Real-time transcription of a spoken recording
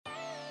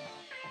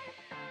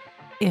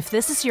If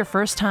this is your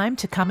first time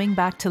to Coming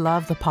Back to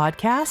Love, the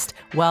podcast,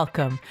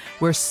 welcome.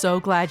 We're so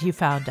glad you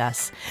found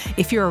us.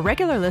 If you're a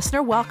regular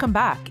listener, welcome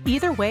back.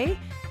 Either way,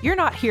 you're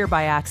not here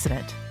by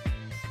accident.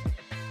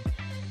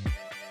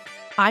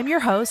 I'm your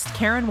host,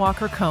 Karen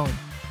Walker-Cohn,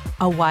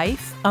 a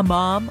wife, a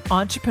mom,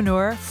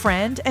 entrepreneur,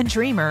 friend, and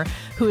dreamer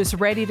who is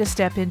ready to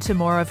step into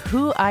more of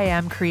who I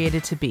am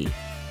created to be.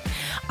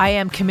 I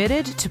am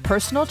committed to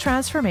personal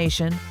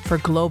transformation for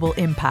global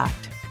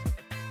impact.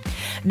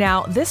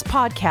 Now, this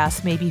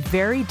podcast may be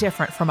very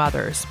different from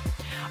others.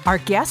 Our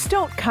guests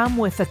don't come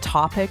with a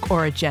topic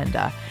or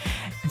agenda.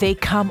 They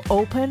come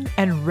open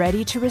and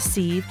ready to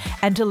receive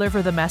and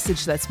deliver the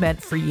message that's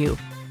meant for you.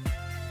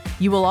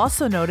 You will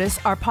also notice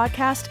our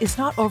podcast is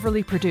not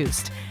overly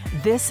produced.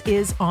 This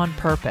is on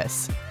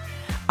purpose.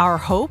 Our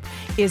hope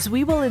is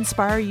we will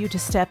inspire you to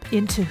step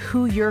into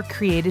who you're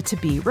created to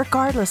be,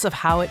 regardless of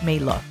how it may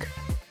look.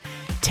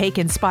 Take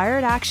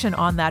inspired action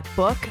on that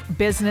book,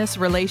 business,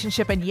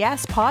 relationship, and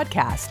yes,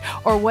 podcast,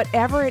 or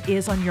whatever it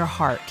is on your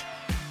heart.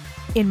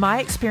 In my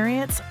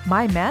experience,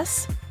 my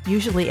mess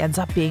usually ends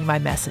up being my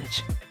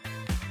message.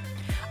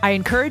 I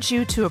encourage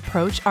you to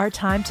approach our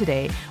time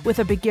today with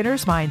a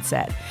beginner's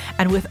mindset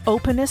and with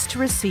openness to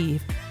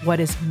receive what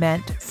is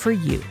meant for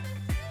you.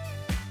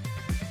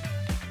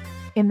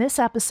 In this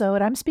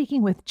episode, I'm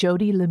speaking with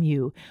Jody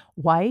Lemieux,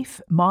 wife,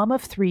 mom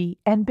of 3,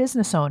 and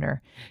business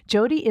owner.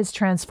 Jody is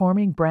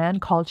transforming brand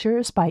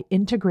cultures by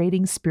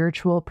integrating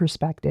spiritual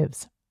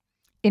perspectives.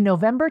 In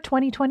November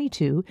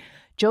 2022,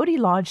 Jody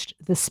launched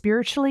the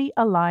Spiritually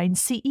Aligned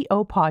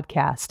CEO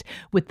podcast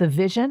with the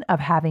vision of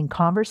having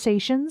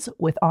conversations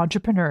with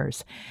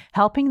entrepreneurs,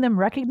 helping them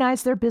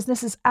recognize their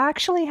business is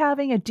actually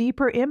having a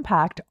deeper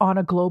impact on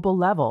a global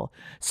level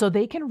so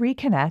they can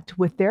reconnect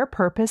with their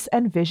purpose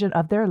and vision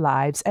of their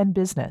lives and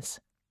business.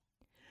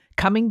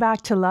 Coming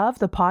Back to Love,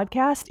 the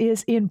podcast,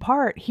 is in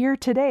part here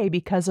today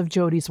because of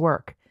Jody's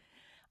work.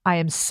 I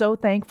am so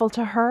thankful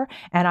to her,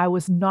 and I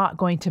was not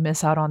going to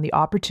miss out on the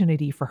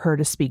opportunity for her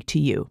to speak to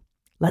you.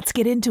 Let's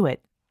get into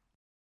it.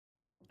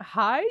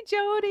 Hi,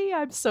 Jody.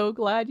 I'm so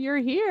glad you're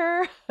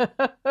here.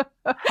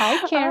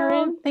 Hi,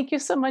 Karen. Thank you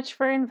so much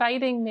for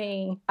inviting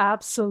me.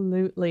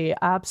 Absolutely.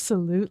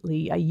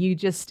 Absolutely.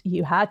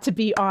 You had to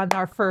be on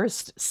our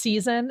first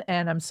season,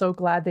 and I'm so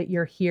glad that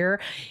you're here.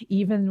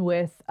 Even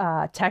with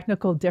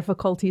technical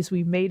difficulties,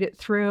 we made it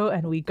through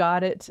and we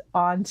got it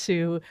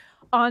onto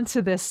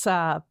this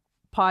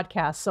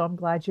podcast. So I'm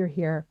glad you're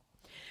here.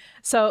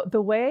 So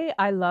the way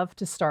I love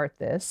to start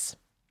this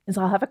is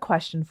I'll have a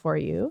question for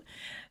you.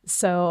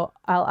 So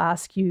I'll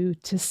ask you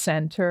to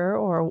center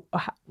or,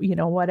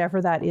 whatever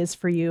that is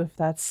for you, if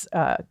that's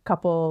a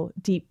couple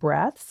deep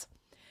breaths.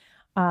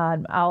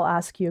 I'll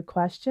ask you a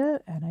question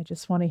and I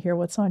just want to hear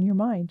what's on your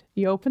mind.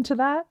 You open to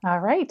that? All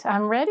right.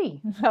 I'm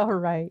ready. All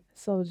right.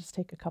 So just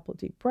take a couple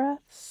deep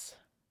breaths.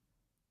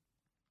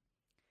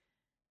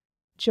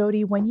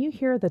 Jody, when you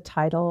hear the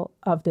title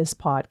of this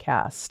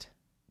podcast,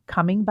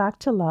 Coming Back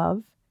to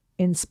Love,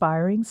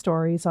 Inspiring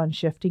Stories on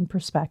Shifting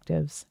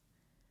Perspectives,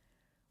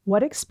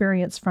 what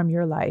experience from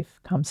your life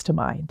comes to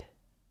mind?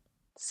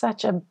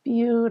 Such a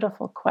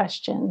beautiful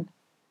question.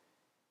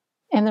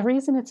 And the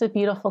reason it's a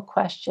beautiful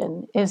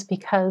question is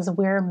because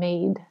we're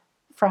made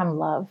from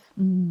love.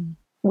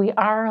 We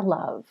are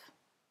love.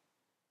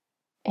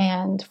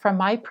 And from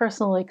my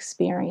personal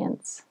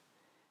experience,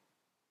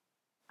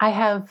 I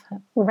have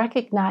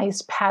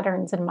recognized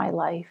patterns in my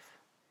life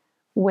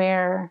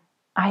where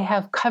I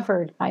have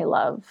covered my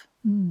love.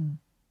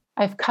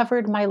 I've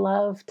covered my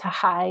love to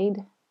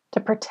hide,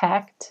 to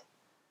protect.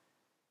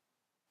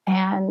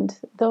 And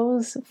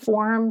those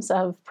forms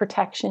of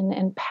protection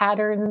and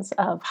patterns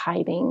of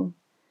hiding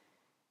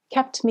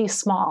kept me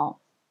small,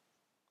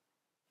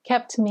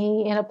 kept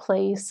me in a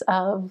place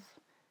of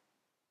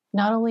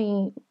not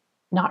only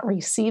not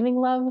receiving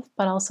love,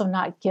 but also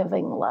not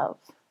giving love.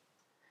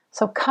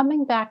 So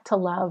coming back to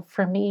love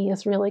for me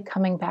is really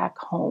coming back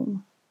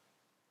home.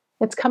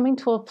 It's coming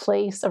to a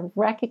place of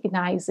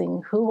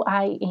recognizing who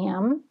I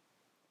am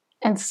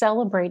and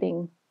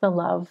celebrating the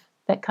love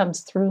that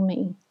comes through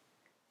me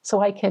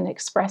so I can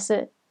express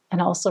it and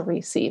also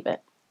receive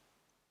it.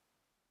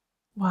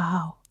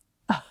 Wow.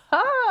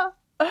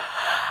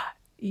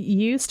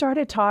 You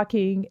started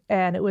talking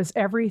and it was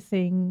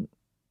everything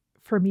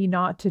for me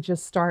not to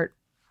just start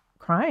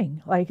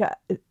crying. Like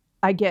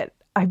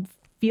I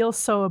feel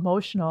so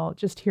emotional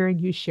just hearing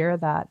you share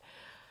that.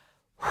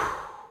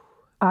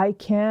 I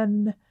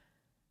can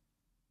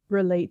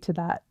relate to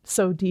that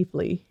so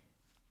deeply.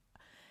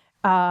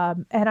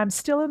 And I'm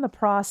still in the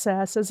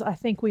process, as I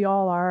think we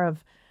all are,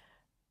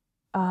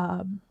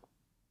 of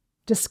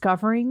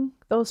discovering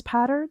those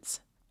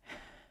patterns.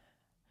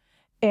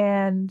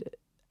 And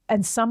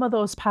some of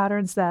those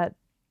patterns that,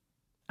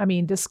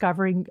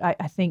 discovering,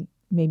 I think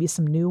maybe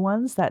some new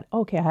ones that,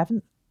 okay,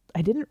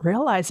 I didn't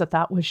realize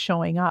that was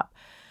showing up.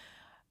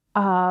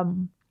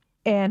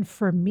 And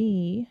for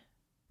me,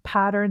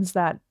 patterns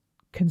that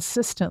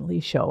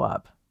consistently show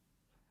up.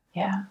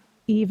 Yeah.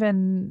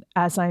 Even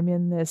as I'm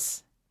in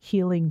this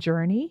healing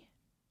journey.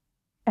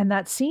 And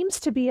that seems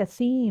to be a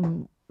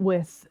theme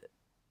with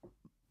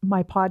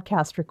my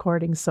podcast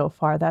recording so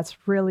far.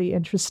 That's really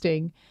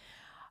interesting.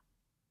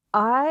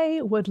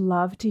 I would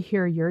love to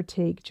hear your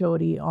take,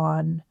 Jody,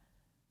 on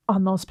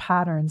those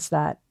patterns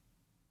that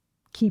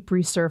keep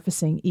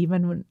resurfacing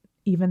even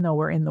though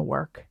we're in the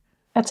work.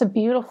 That's a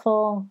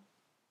beautiful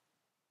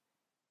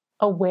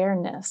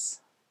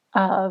awareness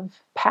of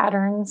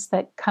patterns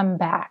that come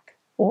back,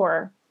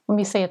 or let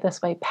me say it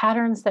this way,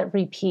 patterns that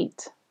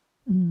repeat.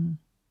 Mm.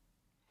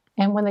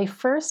 And when they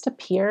first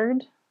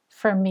appeared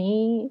for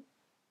me,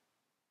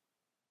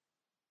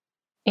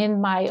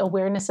 in my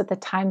awareness at the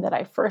time that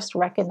I first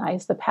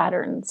recognized the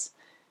patterns,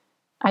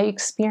 I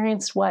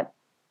experienced what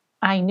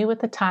I knew at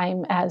the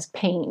time as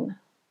pain.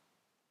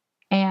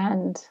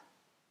 And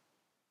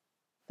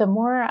the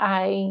more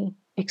I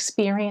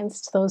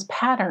experienced those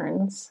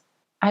patterns,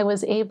 I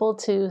was able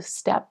to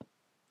step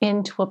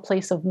into a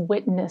place of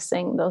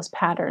witnessing those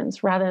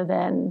patterns rather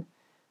than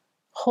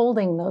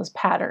holding those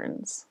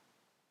patterns.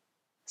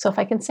 So if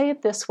I can say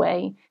it this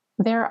way,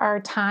 there are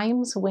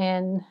times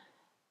when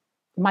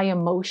my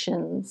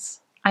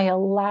emotions, I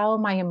allow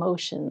my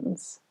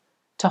emotions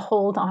to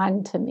hold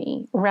on to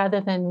me rather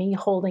than me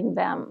holding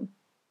them.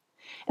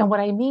 And what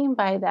I mean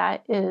by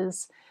that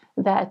is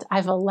that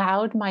I've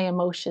allowed my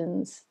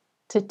emotions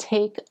to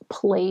take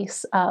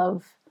place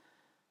of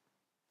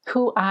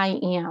who I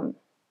am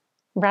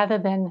rather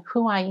than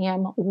who I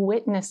am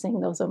witnessing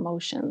those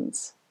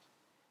emotions.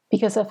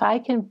 Because if I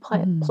can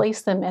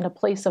place them in a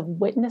place of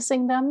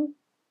witnessing them,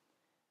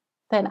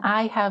 then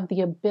I have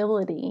the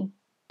ability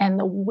and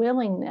the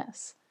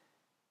willingness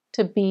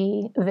to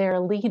be their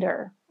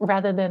leader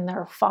rather than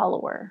their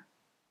follower.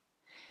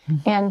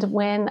 And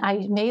when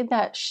I made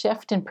that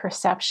shift in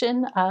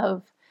perception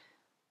of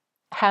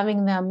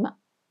having them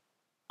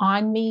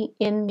on me,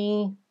 in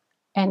me,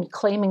 and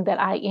claiming that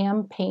I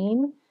am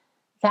pain,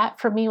 that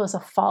for me was a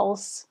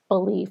false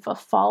belief, a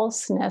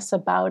falseness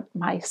about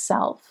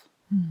myself.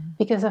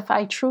 Because if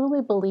I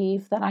truly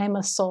believe that I'm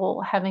a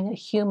soul having a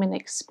human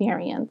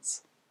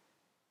experience,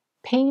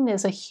 pain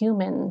is a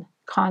human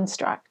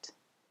construct.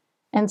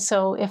 And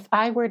so if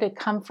I were to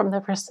come from the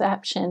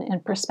perception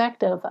and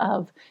perspective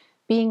of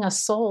being a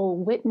soul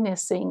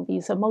witnessing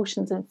these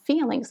emotions and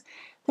feelings,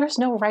 there's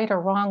no right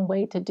or wrong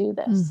way to do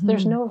this.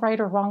 There's no right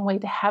or wrong way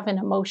to have an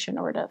emotion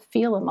or to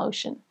feel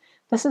emotion.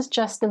 This is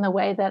just in the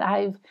way that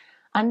I've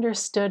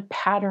understood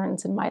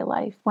patterns in my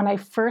life. When I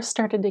first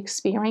started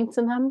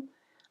experiencing them,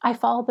 I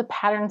followed the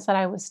patterns that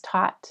I was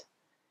taught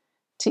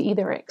to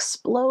either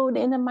explode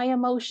into my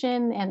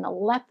emotion and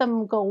let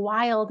them go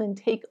wild and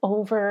take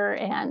over.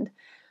 And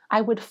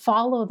I would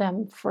follow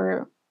them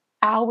for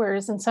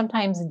hours and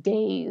sometimes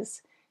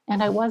days.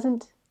 And I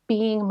wasn't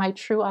being my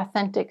true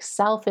authentic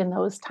self in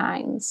those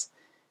times.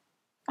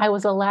 I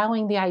was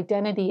allowing the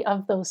identity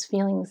of those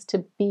feelings to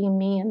be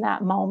me in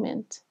that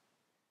moment.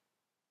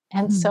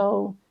 And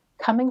so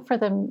coming from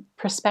the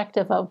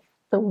perspective of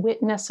the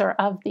witnesser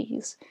of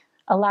these,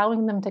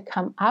 allowing them to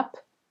come up,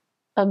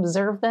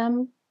 observe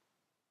them,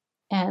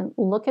 and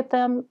look at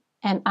them,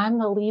 and I'm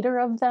the leader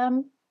of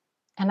them,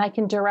 and I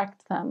can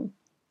direct them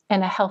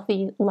in a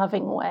healthy,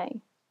 loving way.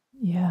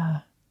 Yeah.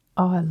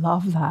 Oh, I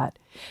love that.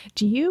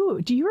 Do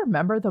you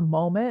remember the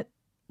moment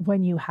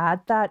when you had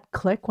that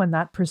click, when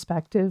that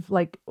perspective,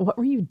 like, what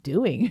were you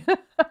doing?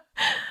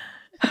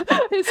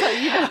 It's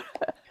like,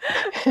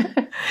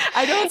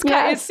 I know it's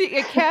Yes.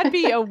 it can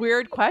be a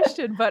weird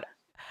question, but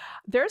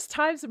there's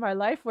times in my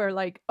life where,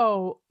 like,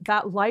 oh,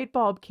 that light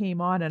bulb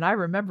came on and I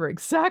remember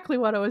exactly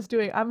what I was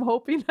doing. I'm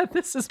hoping that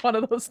this is one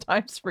of those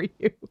times for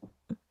you.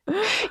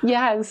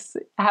 Yes,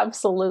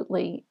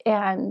 absolutely.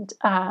 And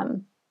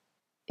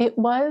it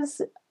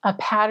was a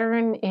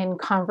pattern in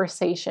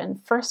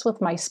conversation, first with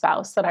my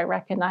spouse, that I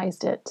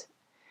recognized it.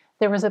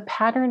 There was a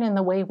pattern in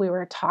the way we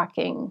were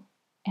talking.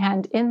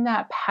 And in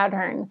that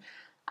pattern,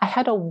 I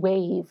had a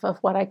wave of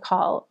what I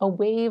call a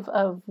wave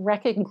of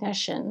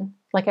recognition.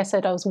 Like I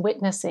said, I was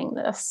witnessing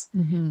this,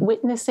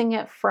 witnessing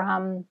it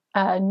from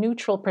a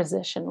neutral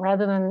position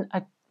rather than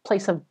a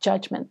place of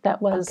judgment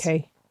that was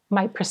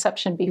my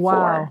perception before.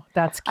 Wow,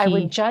 that's key. I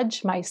would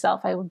judge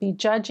myself. I would be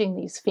judging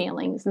these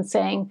feelings and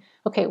saying,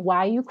 okay, why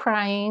are you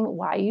crying?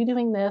 Why are you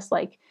doing this?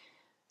 Like,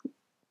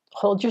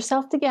 hold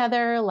yourself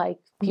together. Like,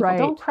 people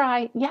don't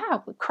cry. Yeah,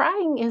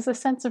 crying is a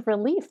sense of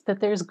relief that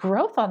there's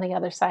growth on the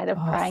other side of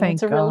crying.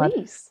 It's a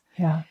release.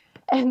 Yeah.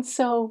 And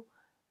so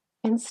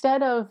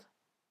instead of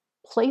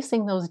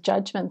placing those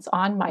judgments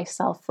on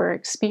myself for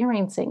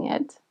experiencing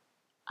it,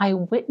 I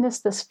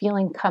witnessed this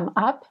feeling come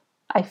up.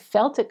 I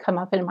felt it come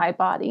up in my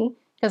body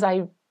because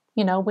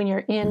when you're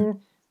in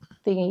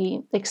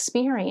the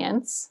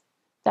experience,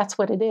 that's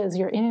what it is.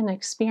 You're in an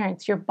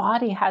experience. Your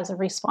body has a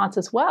response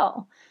as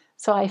well.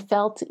 So I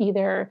felt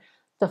either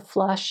the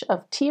flush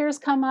of tears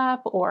come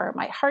up or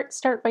my heart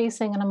start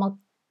racing. And I'm like,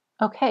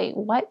 okay,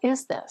 what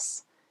is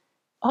this?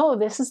 Oh,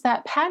 this is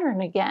that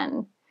pattern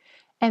again.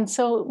 And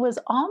so it was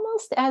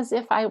almost as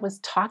if I was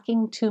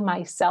talking to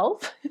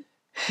myself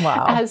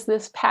as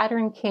this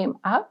pattern came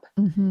up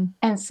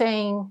and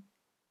saying,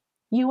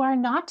 you are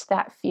not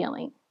that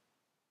feeling.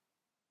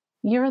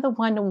 You're the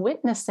one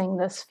witnessing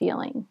this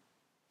feeling.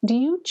 Do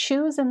you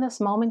choose in this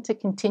moment to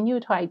continue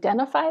to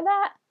identify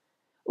that?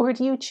 Or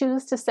do you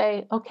choose to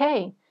say,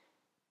 okay,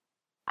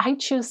 I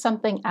choose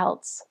something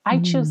else. I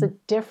choose a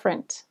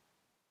different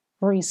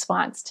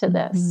response to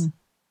this.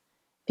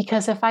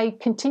 Because if I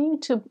continue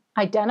to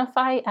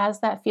identify as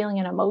that feeling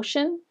and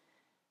emotion,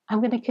 I'm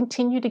going to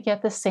continue to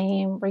get the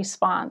same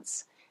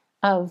response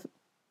of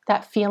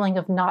that feeling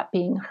of not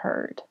being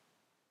heard.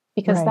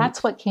 Because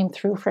that's what came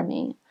through for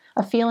me,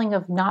 a feeling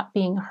of not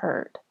being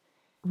heard.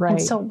 Right.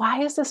 And so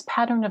why is this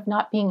pattern of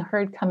not being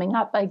heard coming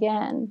up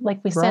again?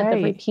 Like we said,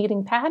 the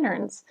repeating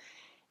patterns.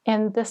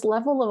 And this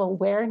level of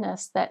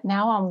awareness that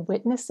now I'm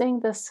witnessing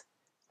this,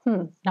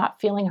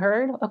 not feeling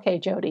heard. Okay,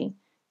 Jody,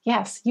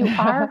 yes, you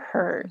are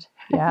heard.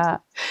 Yeah.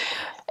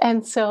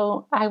 And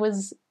so I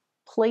was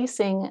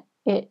placing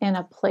it in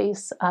a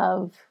place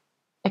of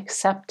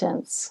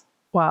acceptance.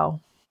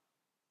 Wow.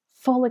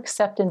 Full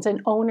acceptance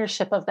and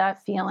ownership of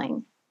that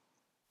feeling.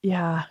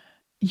 Yeah.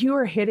 You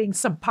are hitting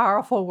some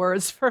powerful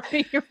words for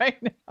me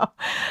right now.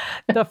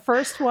 The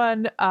first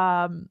one,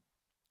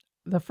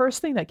 the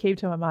first thing that came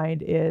to my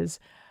mind is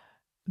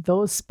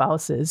those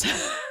spouses.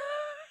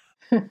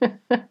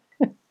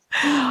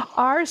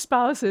 Our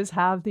spouses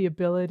have the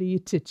ability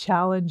to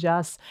challenge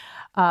us.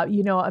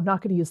 I'm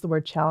not going to use the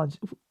word challenge,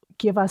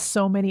 give us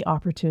so many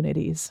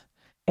opportunities.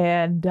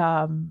 And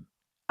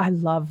I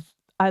love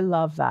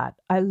that.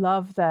 I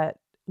love that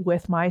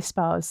with my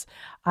spouse,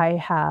 I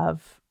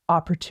have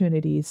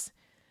opportunities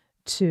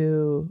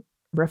to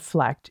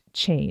reflect,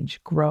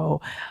 change, grow.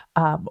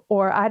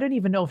 Or I don't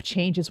even know if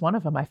change is one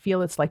of them. I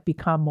feel it's like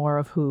become more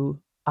of who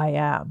I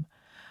am.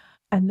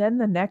 And then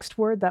the next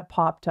word that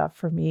popped up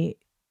for me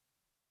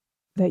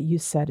that you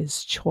said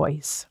is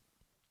choice.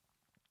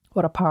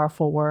 What a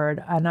powerful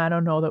word. And I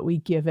don't know that we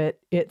give it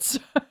its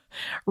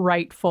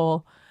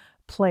rightful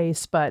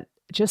place, but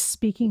just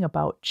speaking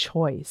about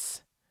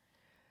choice.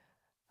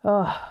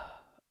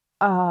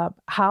 How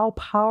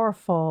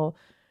powerful.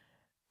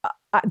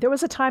 There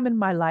was a time in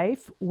my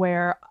life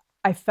where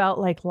I felt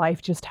like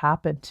life just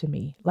happened to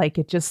me. Like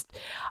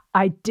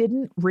I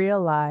didn't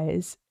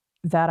realize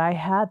that I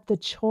had the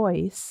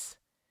choice,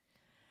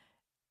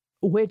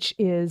 which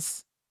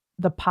is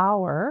the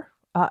power.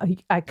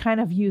 I kind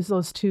of use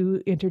those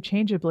two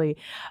interchangeably.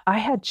 I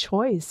had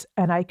choice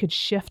and I could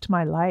shift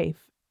my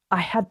life.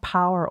 I had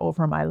power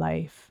over my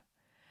life.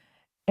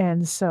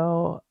 And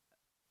so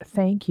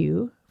thank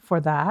you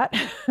for that.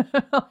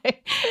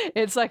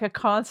 It's like a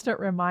constant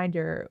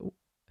reminder.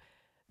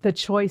 The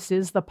choice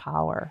is the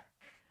power.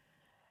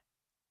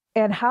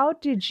 And how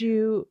did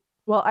you,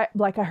 I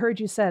heard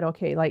you said,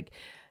 okay, like,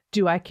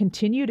 do I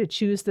continue to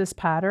choose this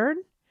pattern,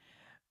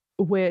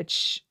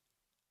 which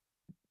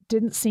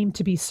didn't seem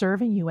to be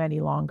serving you any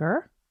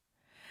longer?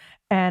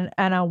 And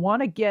I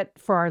want to get,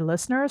 for our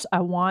listeners,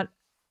 I want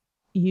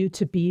you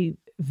to be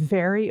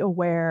very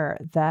aware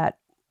that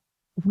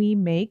we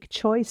make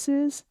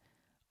choices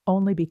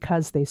only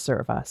because they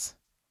serve us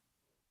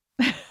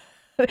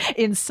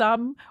in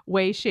some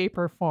way, shape,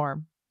 or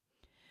form.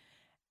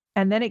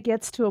 And then it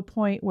gets to a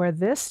point where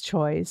this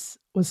choice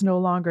was no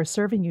longer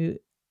serving you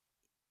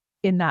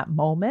in that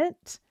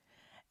moment,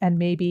 and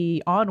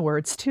maybe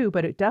onwards too,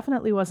 but it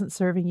definitely wasn't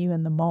serving you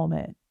in the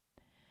moment.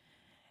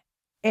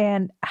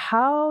 And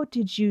how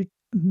did you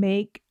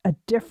make a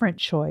different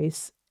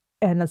choice?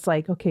 And it's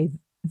like, okay,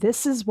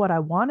 this is what I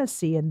want to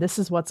see, and this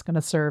is what's going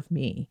to serve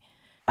me.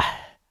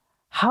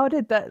 How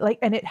did that,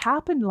 and it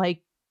happened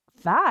like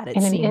that? It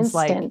in an seems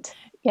instant. like.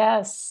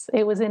 Yes,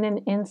 it was in an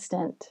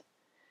instant.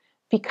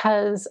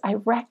 Because I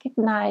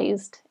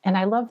recognized, and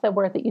I love the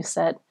word that you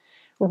said,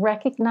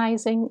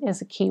 recognizing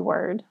is a key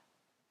word.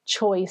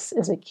 Choice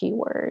is a key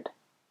word.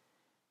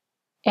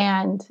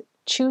 And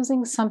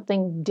choosing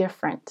something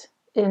different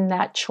in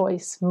that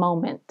choice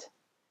moment,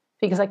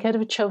 because I could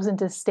have chosen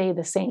to stay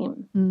the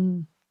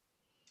same.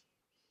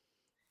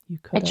 You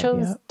could I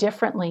chose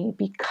differently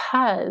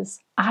because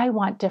I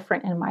want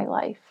different in my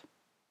life.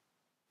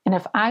 And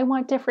if I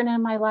want different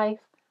in my life,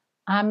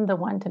 I'm the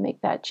one to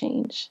make that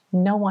change,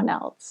 no one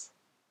else.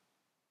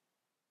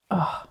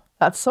 Oh,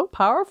 that's so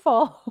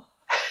powerful.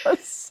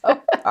 That's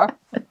so powerful.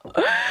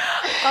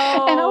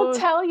 Oh. And I'll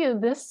tell you,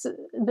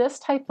 this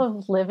type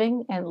of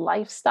living and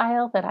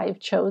lifestyle that I've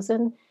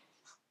chosen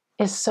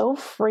is so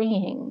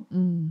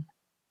freeing.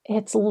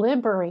 It's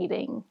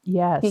liberating.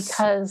 Yes.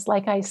 Because,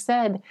 like I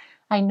said,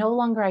 I no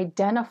longer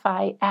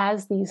identify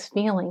as these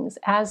feelings,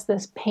 as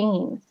this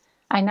pain.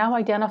 I now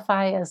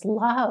identify as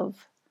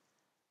love.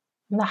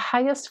 I'm the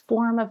highest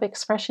form of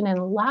expression in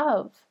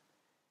love.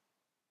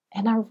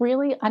 And I'm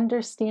really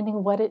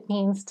understanding what it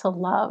means to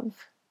love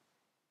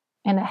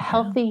and a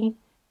healthy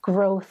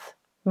growth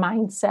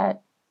mindset.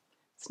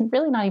 It's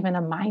really not even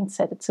a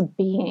mindset. It's a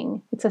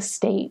being. It's a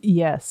state.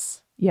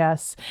 Yes.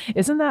 Yes.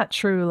 Isn't that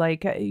true?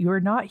 Like, you're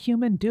not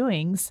human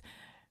doings.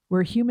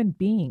 We're human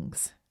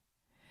beings.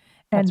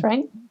 And that's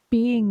right.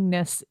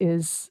 Beingness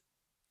is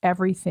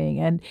everything.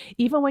 And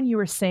even when you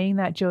were saying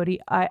that, Jody,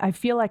 I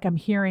feel like I'm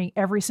hearing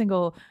every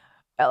single,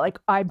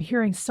 I'm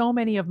hearing so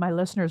many of my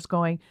listeners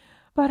going,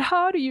 but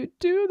how do you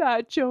do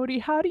that, Jody?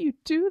 How do you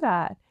do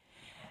that?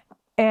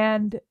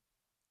 And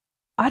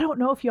I don't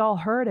know if y'all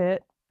heard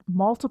it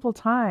multiple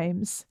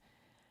times,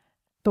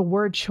 the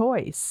word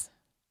choice.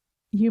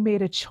 You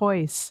made a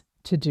choice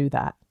to do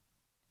that.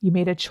 You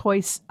made a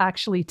choice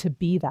actually to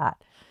be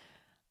that,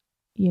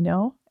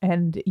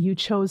 and you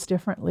chose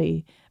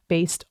differently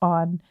based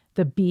on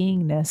the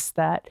beingness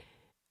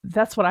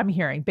that's what I'm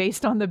hearing,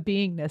 based on the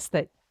beingness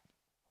that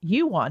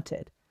you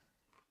wanted.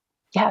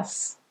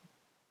 Yes.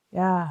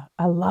 Yeah,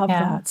 I love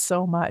that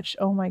so much.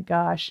 Oh my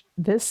gosh.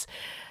 This,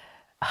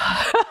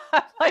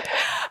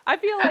 I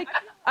feel like,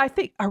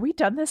 are we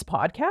done this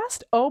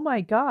podcast? Oh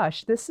my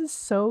gosh, this is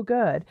so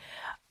good.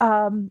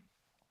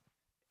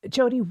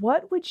 Jody,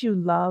 what would you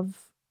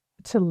love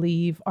to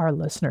leave our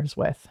listeners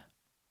with?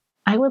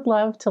 I would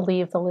love to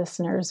leave the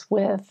listeners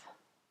with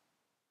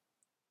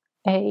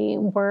a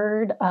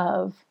word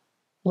of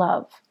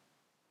love.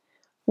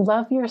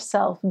 Love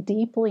yourself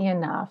deeply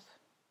enough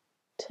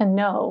to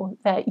know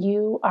that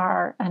you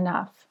are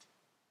enough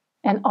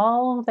and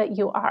all that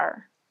you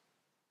are.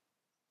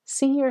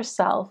 See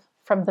yourself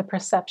from the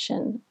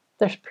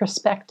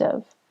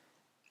perspective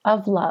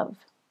of love.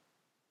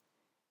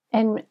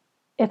 And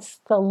it's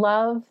the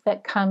love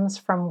that comes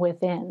from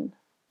within.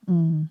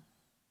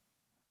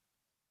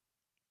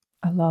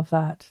 I love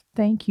that.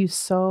 Thank you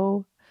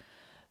so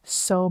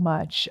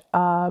much.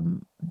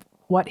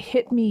 What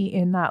hit me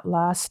in that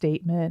last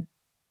statement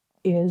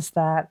is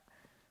that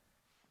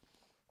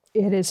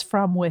it is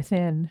from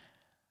within.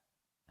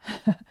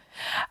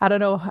 I don't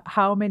know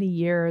how many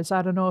years,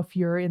 I don't know if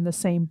you're in the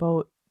same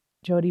boat,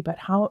 Jody, but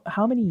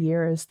how many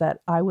years that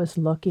I was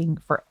looking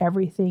for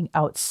everything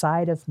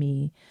outside of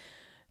me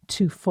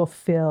to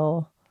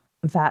fulfill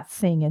that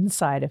thing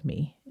inside of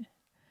me.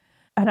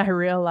 And I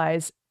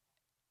realize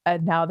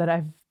now that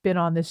I've been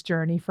on this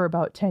journey for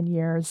about 10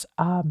 years,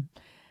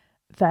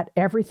 that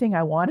everything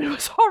I wanted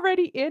was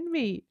already in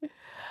me.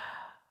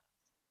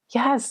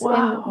 Yes.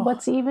 Wow. And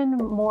what's even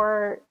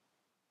more,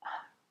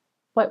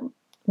 what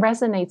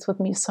resonates with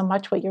me so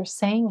much, what you're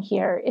saying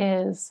here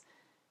is,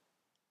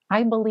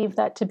 I believe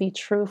that to be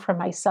true for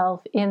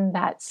myself in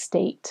that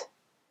state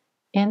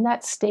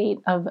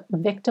of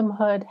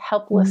victimhood,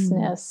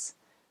 helplessness.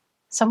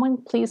 Someone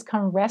please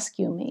come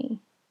rescue me.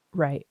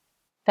 Right.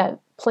 That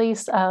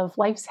place of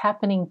life's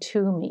happening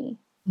to me.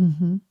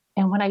 Mm-hmm.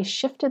 And when I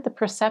shifted the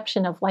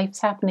perception of life's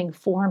happening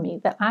for me,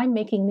 that I'm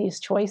making these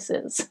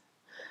choices,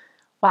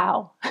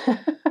 wow.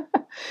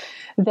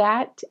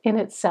 That in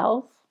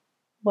itself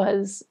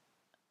was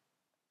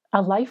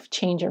a life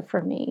changer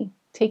for me,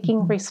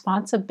 taking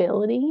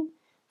responsibility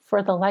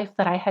for the life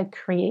that I had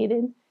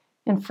created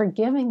and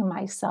forgiving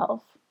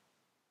myself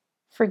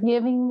for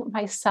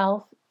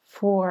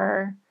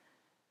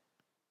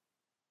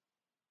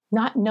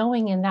not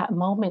knowing in that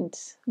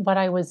moment what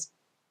I was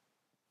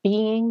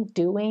being,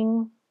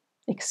 doing,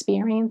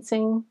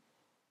 experiencing,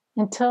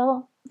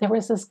 until there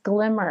was this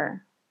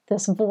glimmer,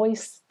 this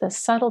voice, this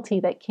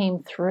subtlety that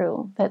came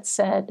through that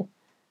said,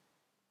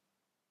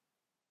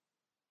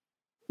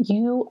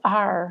 you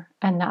are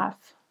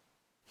enough.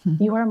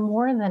 You are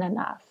more than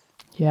enough.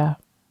 Yeah.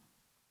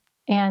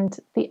 And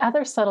the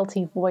other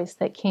subtlety voice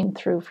that came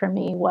through for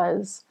me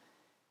was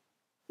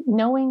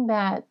knowing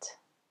that,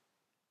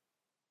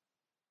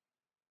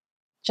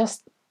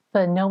 just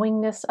the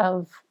knowingness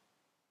of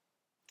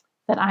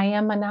that I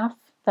am enough,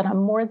 that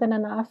I'm more than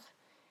enough.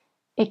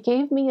 It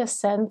gave me a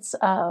sense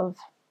of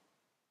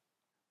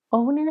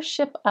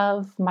ownership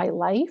of my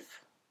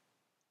life,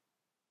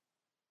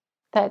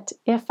 that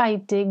if I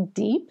dig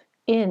deep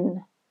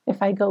in,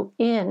 if I go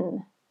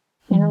in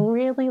and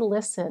really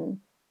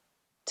listen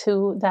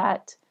to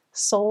that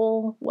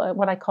soul,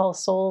 what I call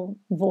soul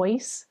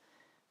voice,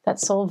 that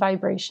soul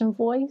vibration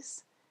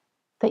voice,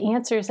 the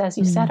answers, as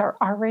you said, are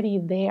already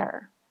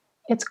there.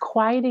 It's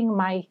quieting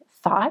my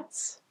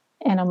thoughts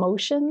and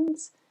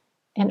emotions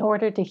in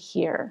order to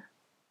hear,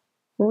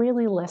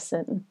 really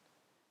listen.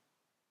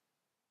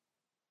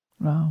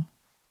 Wow.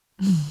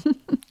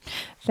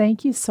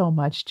 Thank you so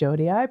much,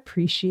 Jody. I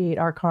appreciate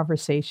our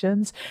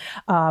conversations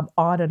on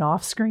and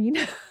off screen.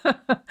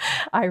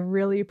 I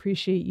really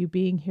appreciate you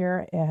being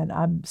here, and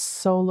I'm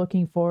so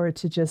looking forward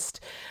to just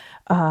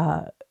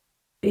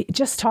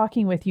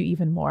talking with you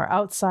even more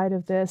outside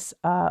of this.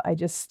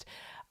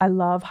 I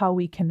love how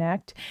we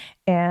connect,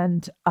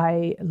 and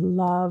I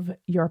love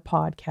your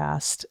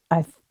podcast.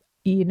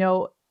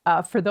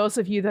 For those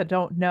of you that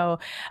don't know,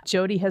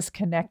 Jody has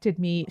connected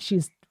me.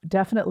 She's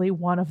definitely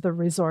one of the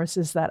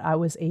resources that I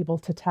was able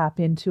to tap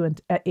into and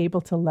able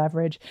to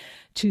leverage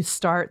to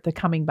start the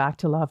Coming Back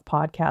to Love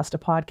podcast, a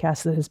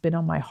podcast that has been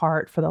on my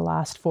heart for the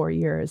last 4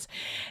 years.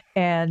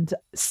 And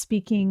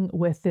speaking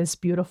with this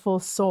beautiful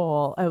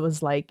soul, I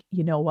was like,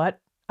 you know what?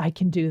 I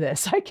can do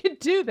this. I can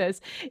do this.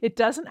 It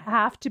doesn't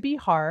have to be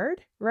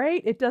hard,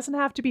 right? It doesn't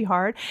have to be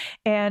hard.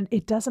 And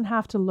it doesn't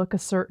have to look a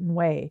certain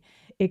way.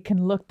 It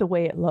can look the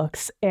way it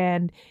looks.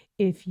 And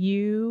if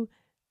you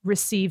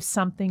receive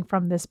something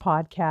from this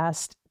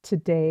podcast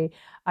today,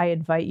 I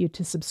invite you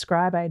to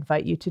subscribe. I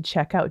invite you to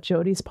check out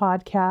Jody's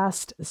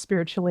podcast,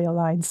 Spiritually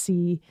Aligned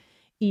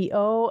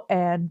CEO.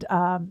 And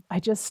I'm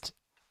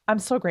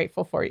so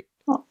grateful for you.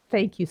 Oh,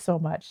 Thank you so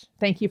much.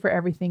 Thank you for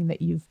everything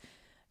that you've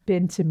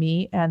been to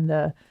me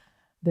and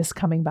this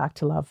Coming Back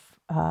to Love,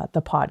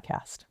 the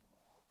podcast.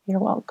 you're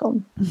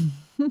welcome.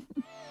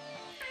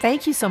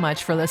 Thank you so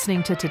much for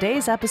listening to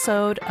today's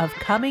episode of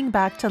Coming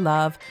Back to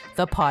Love,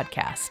 the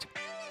podcast.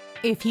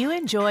 If you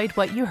enjoyed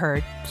what you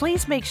heard,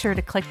 please make sure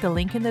to click the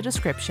link in the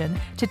description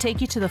to take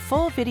you to the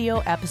full video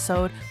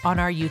episode on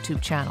our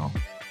YouTube channel.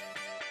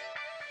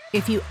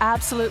 If you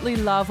absolutely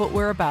love what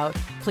we're about,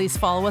 please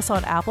follow us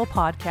on Apple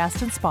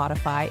Podcasts and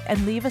Spotify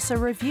and leave us a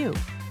review.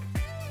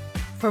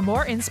 For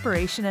more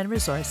inspiration and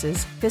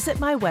resources, visit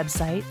my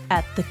website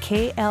at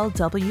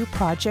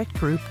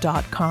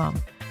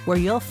theklwprojectgroup.com, where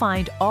you'll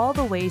find all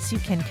the ways you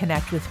can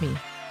connect with me.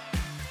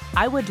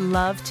 I would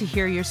love to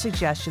hear your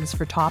suggestions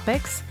for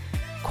topics,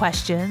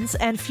 questions,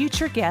 and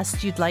future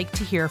guests you'd like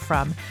to hear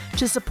from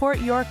to support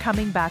your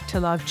Coming Back to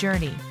Love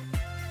journey.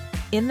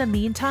 In the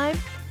meantime,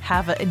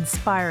 have an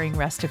inspiring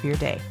rest of your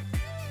day.